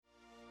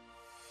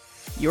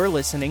You're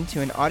listening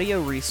to an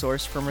audio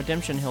resource from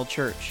Redemption Hill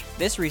Church.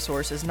 This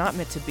resource is not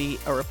meant to be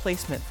a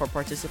replacement for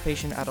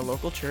participation at a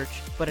local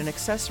church, but an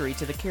accessory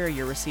to the care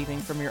you're receiving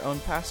from your own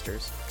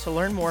pastors. To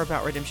learn more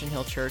about Redemption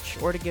Hill Church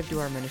or to give to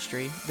our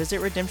ministry, visit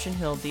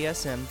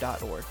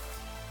redemptionhilldsm.org.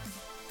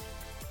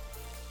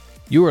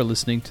 You are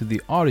listening to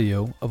the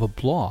audio of a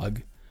blog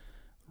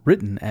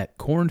written at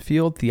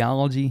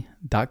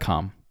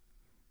cornfieldtheology.com.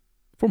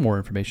 For more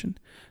information,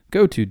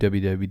 go to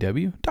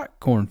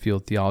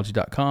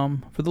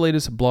www.cornfieldtheology.com for the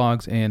latest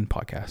blogs and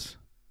podcasts.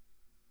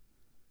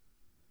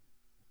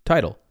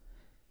 Title: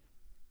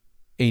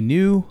 A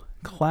new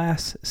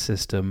class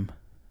system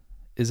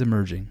is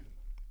emerging.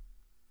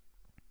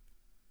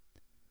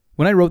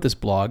 When I wrote this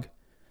blog,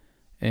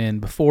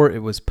 and before it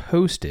was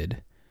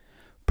posted,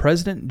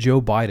 President Joe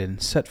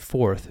Biden set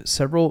forth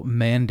several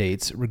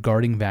mandates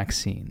regarding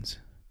vaccines.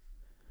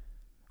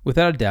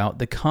 Without a doubt,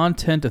 the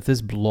content of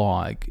this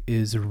blog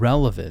is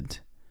relevant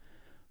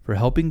for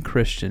helping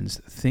Christians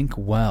think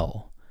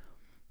well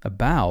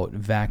about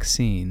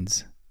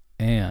vaccines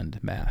and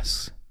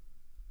masks.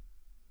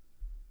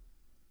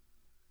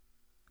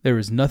 There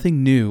is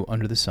nothing new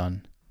under the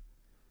sun.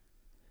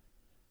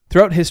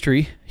 Throughout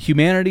history,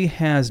 humanity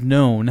has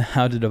known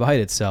how to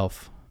divide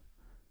itself.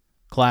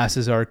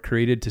 Classes are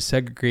created to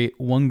segregate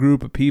one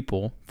group of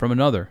people from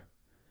another.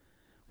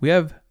 We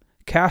have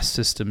caste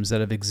systems that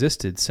have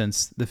existed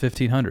since the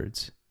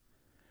 1500s.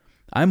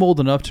 I'm old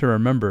enough to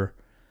remember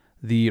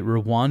the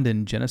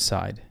Rwandan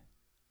genocide.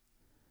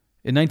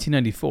 In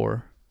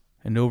 1994,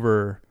 and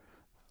over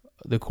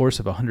the course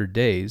of 100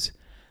 days,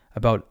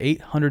 about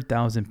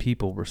 800,000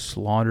 people were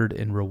slaughtered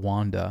in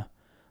Rwanda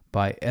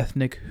by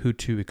ethnic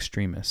Hutu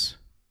extremists.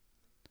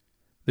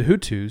 The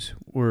Hutus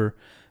were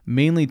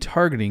mainly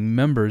targeting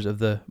members of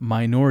the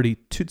minority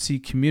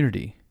Tutsi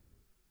community.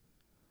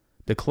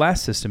 The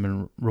class system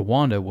in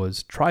Rwanda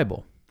was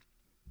tribal.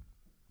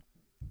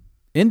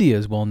 India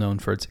is well known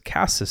for its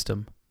caste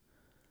system.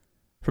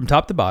 From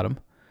top to bottom,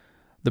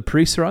 the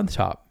priests are on the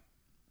top,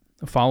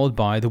 followed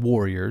by the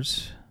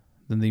warriors,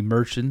 then the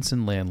merchants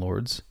and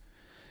landlords,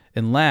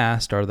 and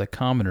last are the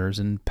commoners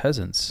and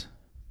peasants.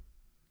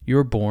 You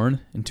are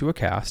born into a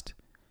caste,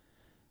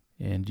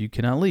 and you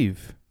cannot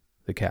leave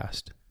the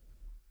caste.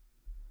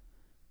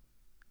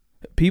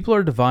 People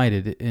are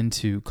divided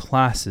into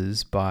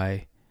classes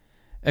by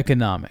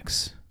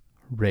economics,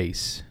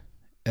 race,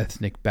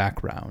 ethnic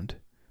background,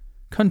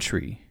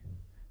 country,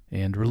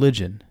 and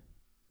religion.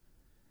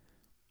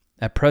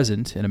 At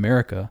present, in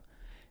America,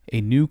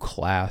 a new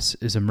class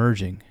is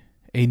emerging.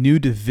 A new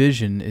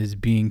division is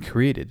being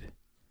created.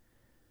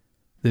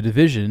 The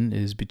division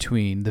is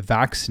between the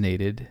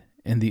vaccinated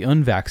and the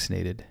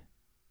unvaccinated.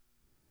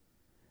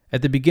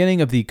 At the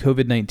beginning of the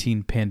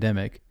COVID-19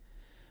 pandemic,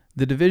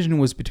 the division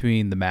was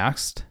between the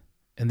masked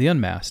and the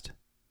unmasked.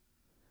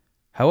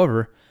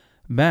 However,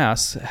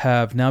 masks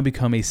have now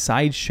become a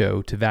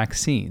sideshow to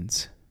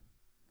vaccines.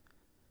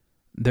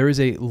 There is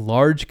a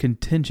large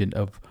contingent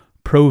of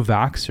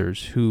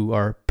pro-vaxxers who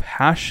are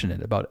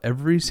passionate about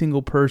every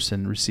single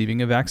person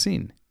receiving a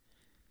vaccine.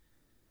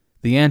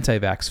 The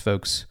anti-vax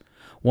folks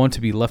want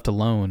to be left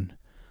alone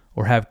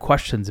or have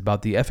questions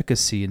about the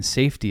efficacy and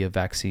safety of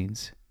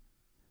vaccines.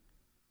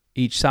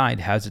 Each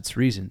side has its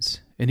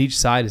reasons, and each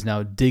side is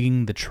now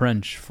digging the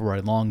trench for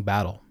a long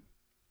battle.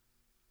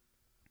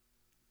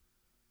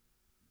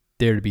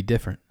 Dare to be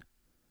different.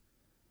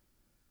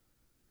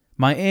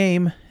 My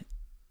aim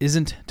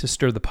isn't to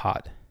stir the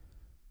pot.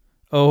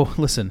 Oh,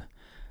 listen,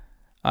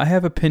 I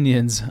have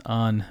opinions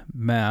on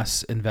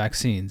masks and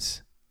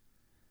vaccines.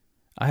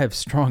 I have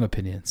strong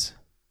opinions.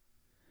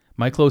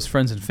 My close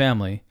friends and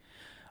family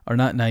are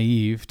not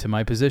naive to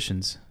my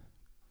positions.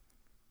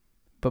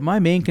 But my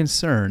main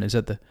concern is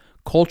that the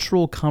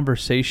cultural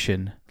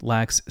conversation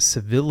lacks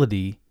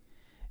civility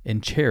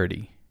and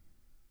charity.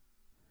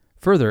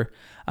 Further,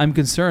 I'm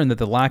concerned that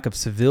the lack of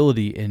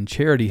civility and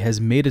charity has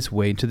made its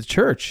way into the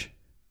church.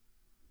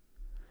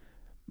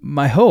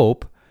 My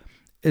hope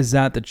is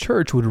that the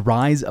church would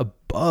rise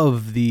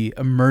above the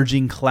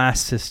emerging class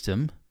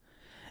system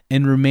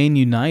and remain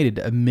united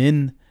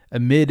amid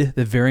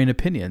the varying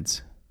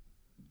opinions.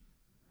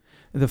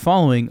 The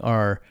following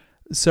are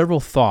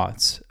several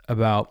thoughts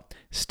about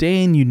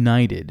staying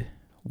united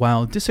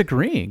while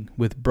disagreeing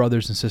with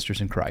brothers and sisters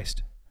in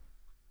Christ.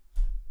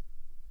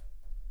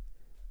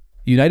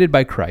 United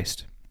by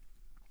Christ.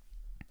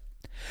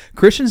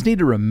 Christians need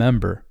to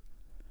remember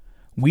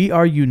we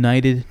are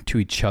united to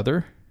each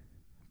other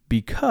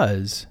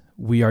because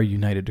we are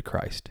united to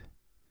Christ.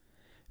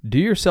 Do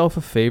yourself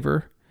a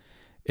favor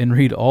and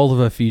read all of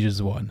Ephesians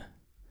 1.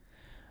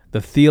 The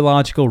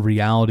theological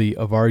reality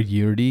of our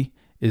unity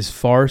is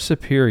far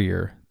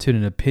superior to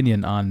an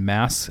opinion on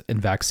masks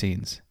and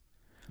vaccines.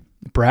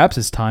 Perhaps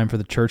it's time for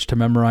the church to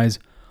memorize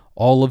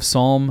all of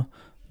Psalm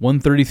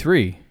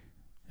 133,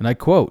 and I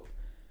quote,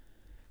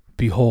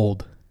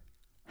 "Behold,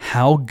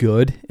 how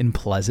good and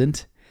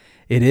pleasant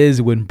it is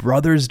when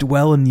brothers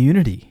dwell in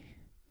unity.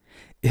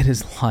 It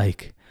is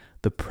like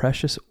the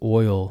precious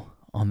oil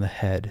on the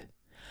head,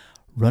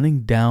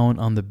 running down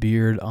on the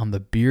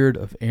beard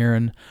of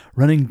Aaron,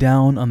 running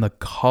down on the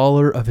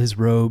collar of his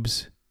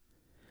robes.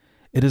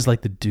 It is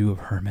like the dew of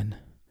Hermon,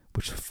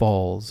 which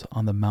falls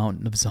on the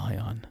mountain of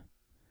Zion.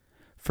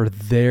 For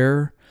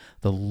there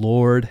the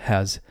Lord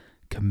has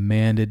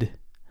commanded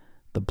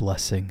the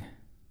blessing,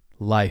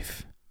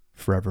 life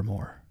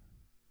forevermore.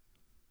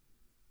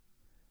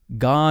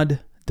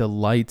 God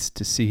delights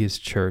to see his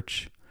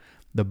church,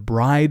 the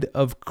bride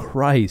of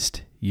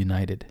Christ,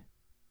 united.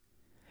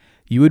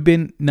 You had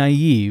been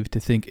naive to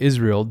think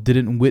Israel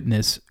didn't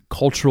witness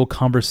cultural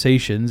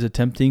conversations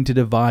attempting to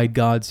divide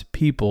God's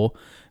people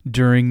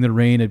during the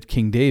reign of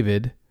King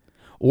David,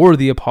 or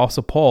the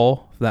Apostle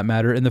Paul, for that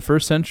matter, in the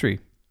first century.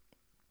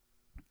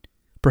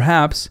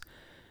 Perhaps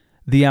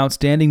the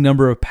outstanding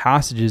number of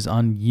passages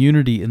on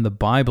unity in the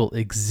Bible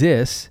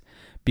exists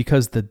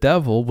because the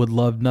devil would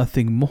love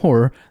nothing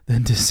more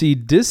than to see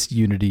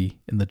disunity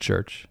in the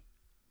church.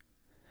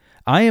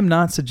 I am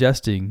not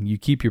suggesting you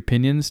keep your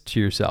opinions to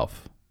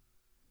yourself.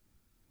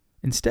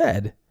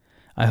 Instead,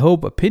 I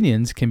hope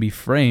opinions can be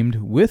framed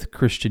with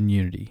Christian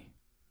unity.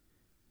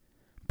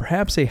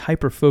 Perhaps a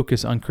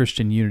hyper-focus on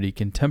Christian unity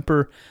can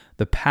temper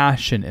the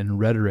passion and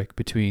rhetoric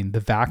between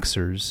the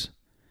vaxxers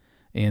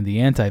and the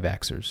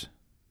anti-vaxxers.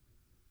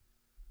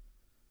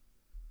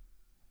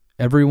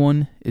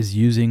 Everyone is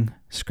using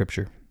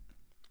Scripture.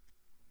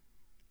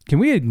 Can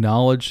we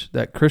acknowledge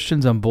that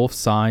Christians on both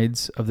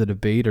sides of the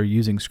debate are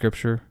using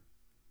Scripture?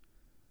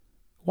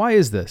 Why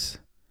is this?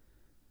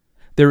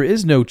 There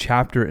is no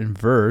chapter and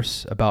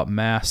verse about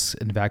masks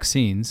and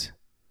vaccines.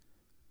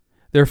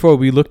 Therefore,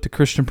 we look to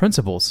Christian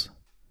principles.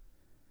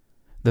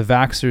 The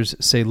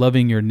vaxxers say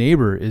loving your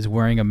neighbor is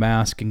wearing a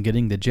mask and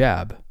getting the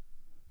jab.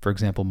 For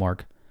example,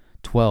 Mark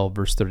 12,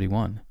 verse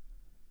 31.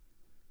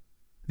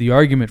 The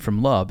argument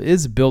from love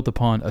is built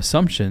upon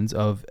assumptions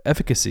of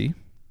efficacy.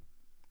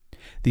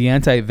 The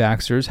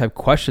anti-vaxxers have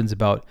questions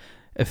about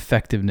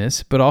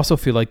effectiveness, but also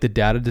feel like the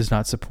data does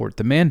not support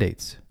the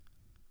mandates.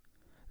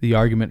 The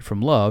argument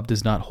from love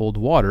does not hold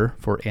water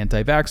for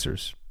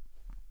anti-vaxxers.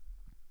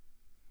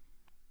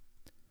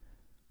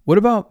 What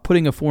about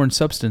putting a foreign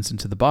substance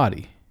into the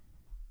body?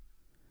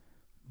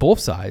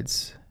 Both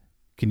sides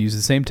can use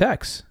the same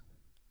text.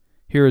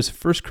 Here is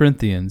 1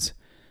 Corinthians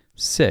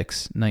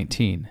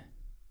 6:19.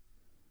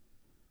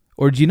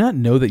 Or do you not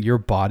know that your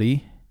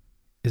body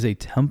is a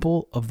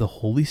temple of the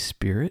Holy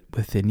Spirit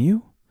within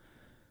you,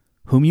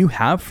 whom you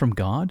have from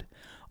God?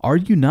 Are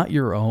you not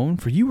your own?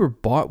 For you were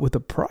bought with a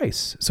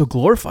price. So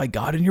glorify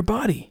God in your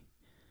body.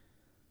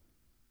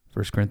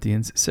 1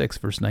 Corinthians 6,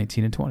 verse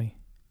 19 and 20.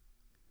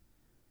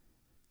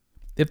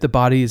 If the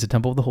body is a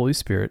temple of the Holy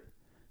Spirit,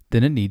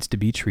 then it needs to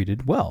be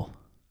treated well.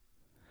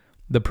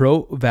 The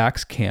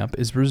pro-vax camp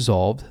is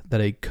resolved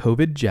that a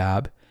COVID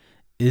jab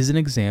is an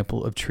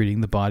example of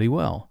treating the body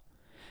well,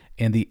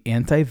 and the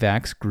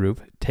anti-vax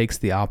group takes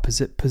the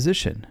opposite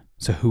position.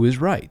 So who is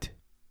right?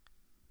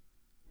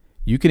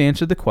 You can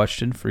answer the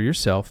question for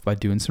yourself by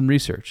doing some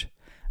research.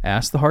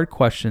 Ask the hard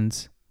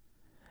questions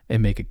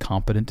and make a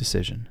competent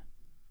decision.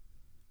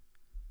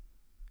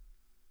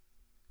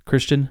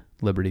 Christian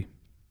liberty.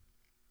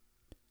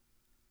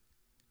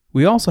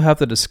 We also have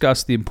to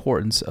discuss the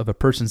importance of a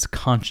person's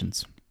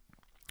conscience.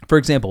 For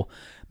example,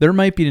 there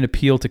might be an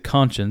appeal to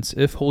conscience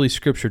if Holy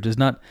Scripture does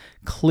not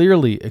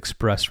clearly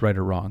express right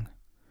or wrong.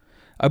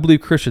 I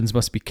believe Christians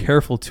must be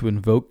careful to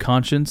invoke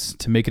conscience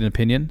to make an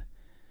opinion.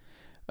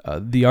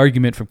 The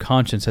argument from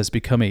conscience has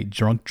become a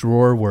junk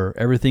drawer where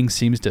everything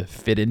seems to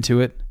fit into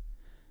it.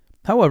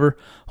 However,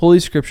 Holy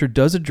Scripture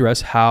does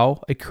address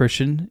how a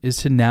Christian is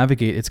to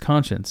navigate its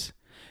conscience.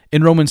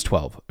 In Romans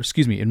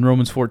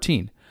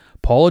 14,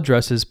 Paul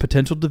addresses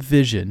potential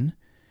division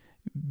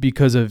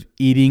because of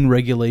eating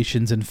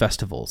regulations and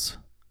festivals.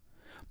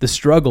 The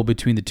struggle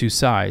between the two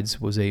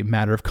sides was a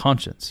matter of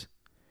conscience.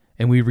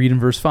 And we read in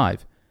verse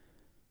 5,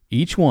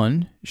 each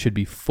one should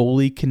be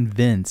fully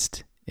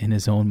convinced in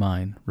his own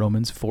mind.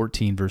 Romans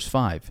 14, verse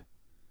 5.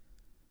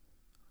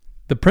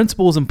 The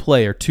principles in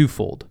play are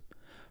twofold.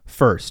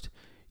 First,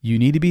 you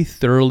need to be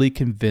thoroughly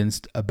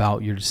convinced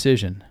about your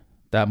decision.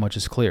 That much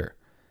is clear.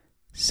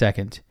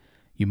 Second,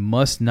 you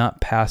must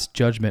not pass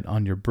judgment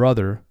on your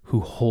brother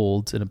who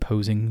holds an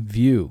opposing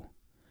view.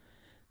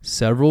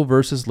 Several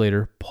verses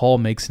later, Paul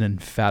makes an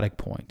emphatic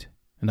point,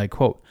 and I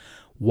quote,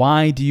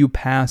 "Why do you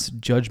pass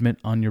judgment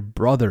on your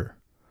brother?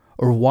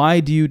 Or why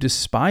do you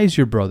despise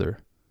your brother?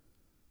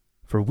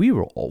 For we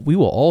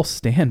will all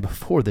stand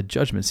before the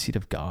judgment seat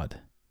of God."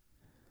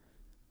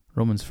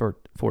 Romans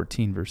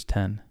 14, verse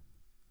 10.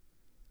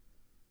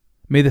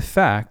 May the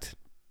fact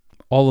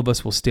all of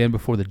us will stand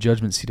before the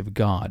judgment seat of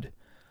God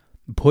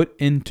put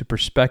into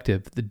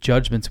perspective the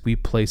judgments we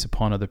place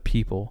upon other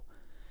people,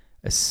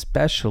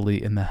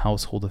 especially in the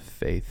household of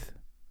faith.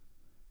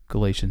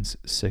 Galatians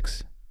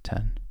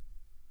 6:10.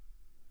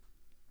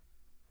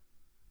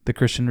 The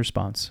Christian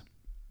response.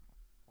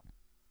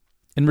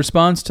 In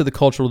response to the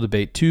cultural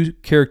debate, two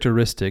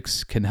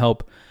characteristics can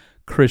help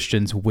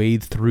Christians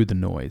wade through the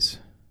noise.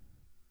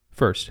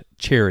 First,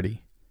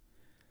 charity.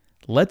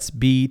 Let's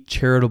be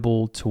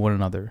charitable to one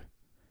another.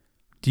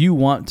 Do you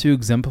want to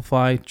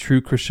exemplify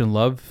true Christian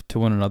love to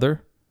one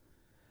another?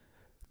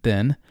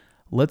 Then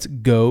let's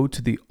go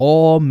to the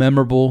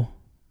all-memorable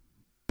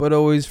but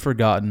always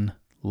forgotten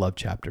love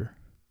chapter,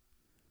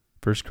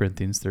 1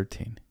 Corinthians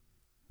 13.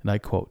 And I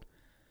quote,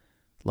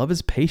 "Love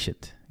is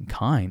patient and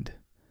kind.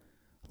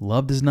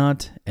 Love does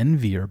not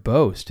envy or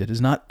boast. It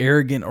is not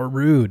arrogant or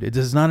rude. It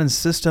does not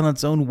insist on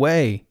its own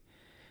way.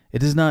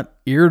 It is not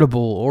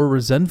irritable or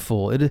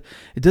resentful. It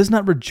does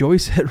not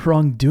rejoice at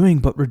wrongdoing,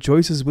 but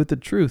rejoices with the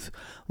truth.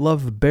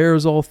 Love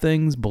bears all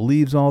things,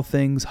 believes all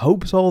things,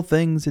 hopes all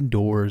things,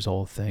 endures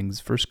all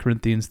things." 1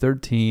 Corinthians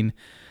 13,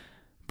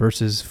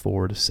 verses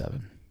 4 to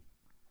 7.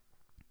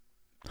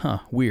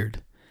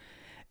 Weird.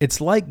 It's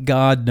like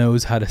God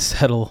knows how to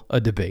settle a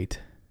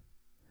debate.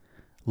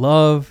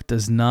 Love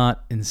does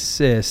not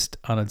insist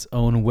on its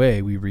own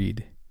way, we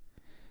read.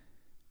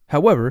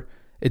 However,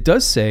 it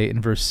does say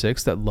in verse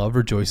 6 that love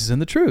rejoices in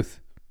the truth.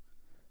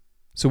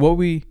 So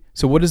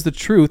what is the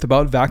truth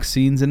about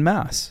vaccines and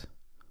masks?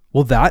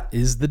 Well, that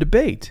is the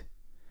debate.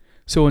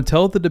 So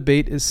until the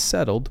debate is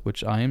settled,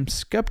 which I am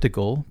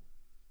skeptical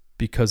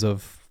because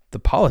of the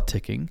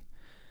politicking,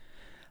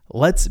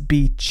 let's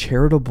be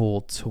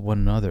charitable to one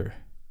another.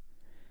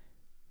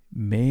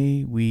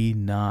 May we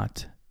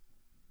not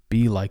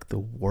be like the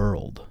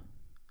world,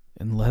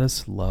 and let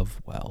us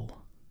love well.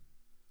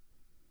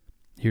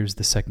 Here's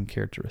the second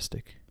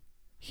characteristic: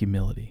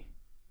 humility.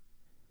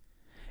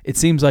 It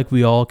seems like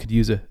we all could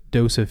use a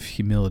dose of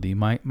humility,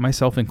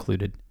 myself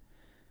included.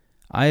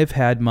 I have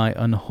had my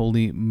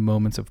unholy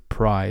moments of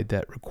pride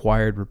that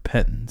required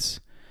repentance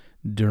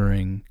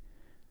during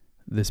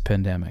this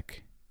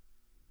pandemic.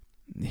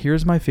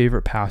 Here's my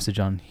favorite passage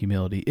on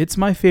humility. It's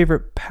my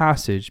favorite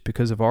passage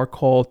because of our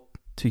call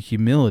to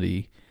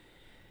humility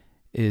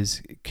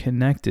is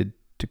connected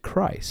to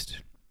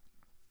Christ.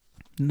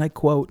 And I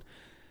quote,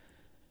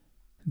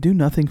 "Do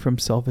nothing from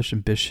selfish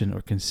ambition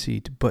or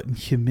conceit, but in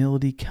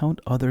humility count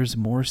others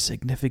more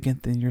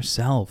significant than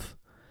yourself.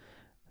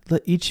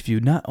 Let each of you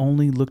not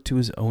only look to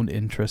his own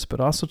interests, but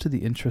also to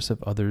the interests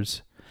of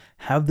others.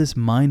 Have this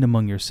mind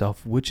among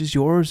yourself, which is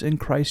yours in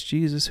Christ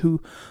Jesus,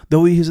 who,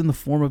 though he is in the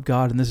form of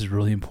God," and this is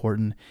really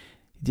important,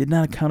 "he did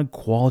not account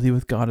equality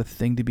with God a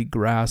thing to be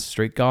grasped,"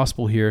 straight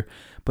gospel here,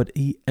 "but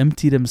he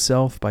emptied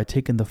himself by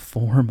taking the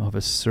form of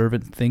a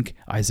servant." Think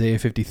Isaiah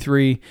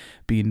 53,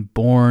 "being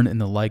born in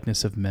the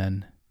likeness of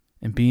men,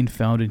 and being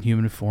found in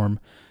human form."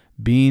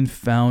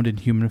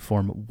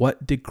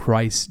 What did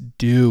Christ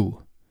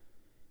do?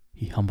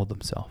 He humbled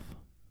himself.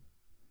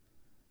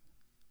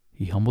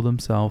 He humbled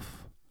himself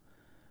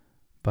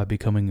by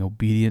becoming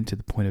obedient to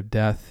the point of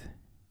death,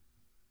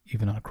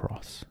 even on a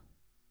cross.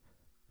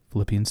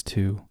 Philippians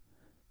 2,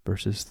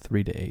 verses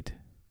 3 to 8.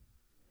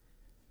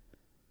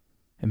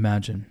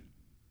 Imagine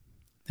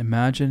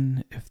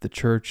if the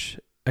church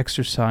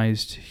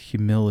exercised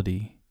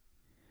humility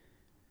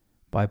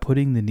by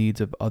putting the needs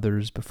of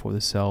others before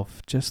the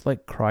self, just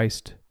like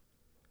Christ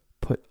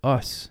put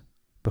us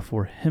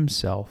before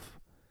himself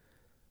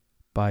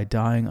by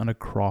dying on a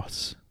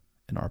cross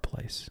in our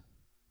place.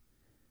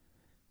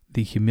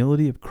 The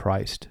humility of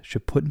Christ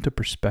should put into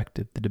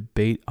perspective the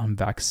debate on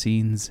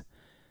vaccines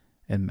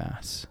and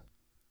masks.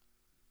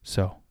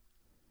 So,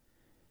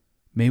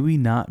 may we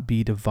not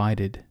be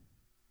divided,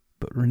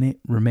 but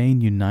remain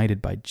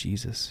united by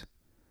Jesus.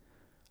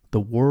 The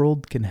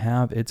world can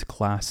have its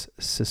class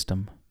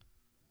system,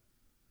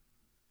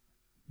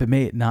 but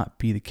may it not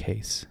be the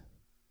case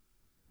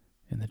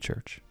in the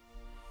church.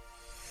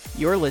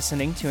 You're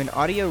listening to an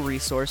audio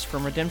resource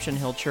from Redemption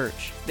Hill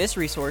Church. This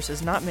resource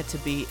is not meant to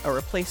be a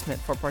replacement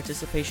for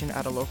participation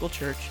at a local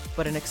church,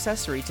 but an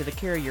accessory to the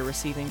care you're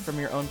receiving from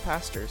your own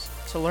pastors.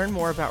 To learn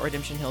more about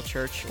Redemption Hill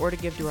Church or to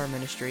give to our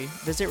ministry,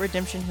 visit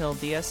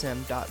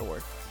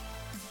redemptionhilldsm.org.